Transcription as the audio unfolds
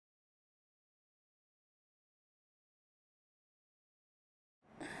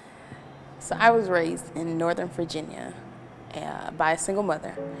So I was raised in Northern Virginia by a single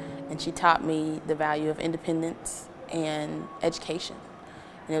mother, and she taught me the value of independence and education.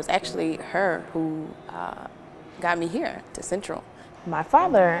 And it was actually her who got me here to Central. My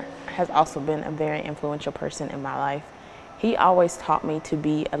father has also been a very influential person in my life. He always taught me to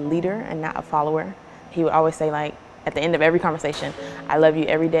be a leader and not a follower. He would always say, like, at the end of every conversation, I love you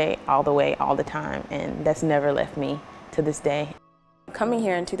every day, all the way, all the time, and that's never left me to this day. Coming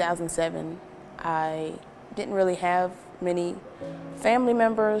here in 2007, I didn't really have many family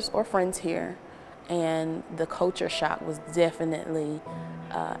members or friends here, and the culture shock was definitely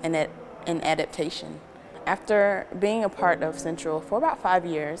an adaptation. After being a part of Central for about 5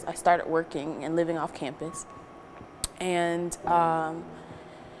 years, I started working and living off campus, and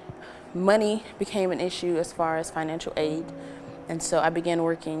money became an issue as far as financial aid, and so I began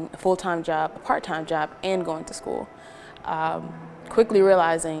working a full-time job, a part-time job, and going to school. Quickly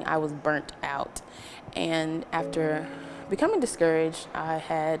realizing I was burnt out, and after becoming discouraged, I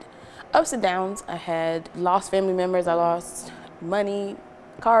had ups and downs. I had lost family members, I lost money,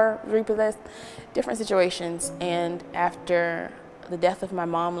 car repossessed, different situations, and after the death of my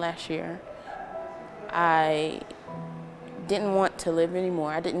mom last year, I didn't want to live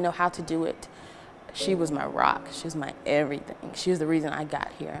anymore. I didn't know how to do it. She was my rock. She was my everything. She was the reason I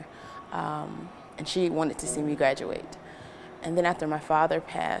got here, and she wanted to see me graduate. And then after my father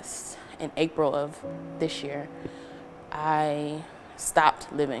passed in April of this year, I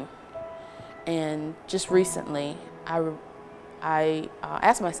stopped living. And just recently, I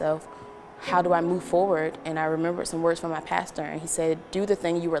asked myself, how do I move forward? And I remembered some words from my pastor, and he said, do the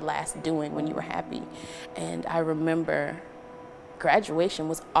thing you were last doing when you were happy. And I remember graduation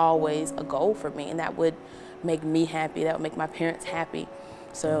was always a goal for me, and that would make me happy, that would make my parents happy.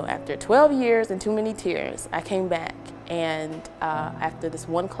 So after 12 years and too many tears, I came back, and after this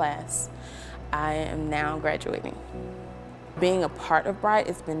one class, I am now graduating. Being a part of Bright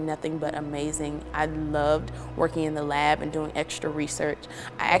has been nothing but amazing. I loved working in the lab and doing extra research.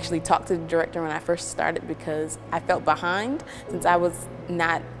 I actually talked to the director when I first started because I felt behind since I was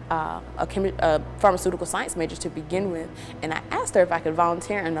not a pharmaceutical science major to begin with. And I asked her if I could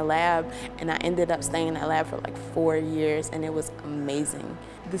volunteer in the lab, and I ended up staying in that lab for like 4 years, and it was amazing.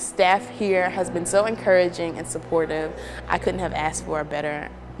 The staff here has been so encouraging and supportive. I couldn't have asked for a better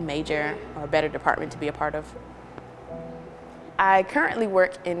major or a better department to be a part of. I currently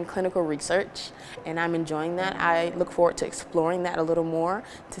work in clinical research, and I'm enjoying that. I look forward to exploring that a little more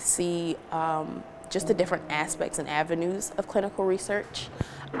to see just the different aspects and avenues of clinical research.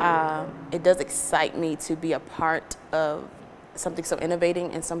 It does excite me to be a part of something so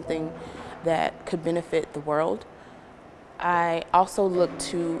innovating and something that could benefit the world. I also look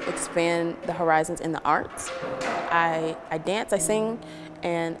to expand the horizons in the arts. I dance, I sing,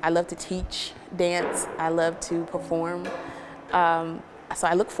 and I love to teach dance. I love to perform. So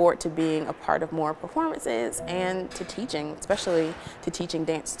I look forward to being a part of more performances and to teaching, especially to teaching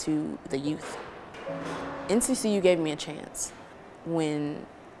dance to the youth. NCCU gave me a chance. When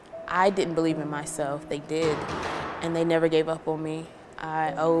I didn't believe in myself, they did, and they never gave up on me.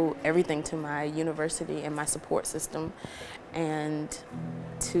 I owe everything to my university and my support system, and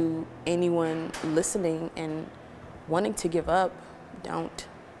to anyone listening and wanting to give up, don't.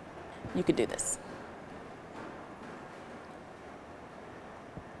 You could do this.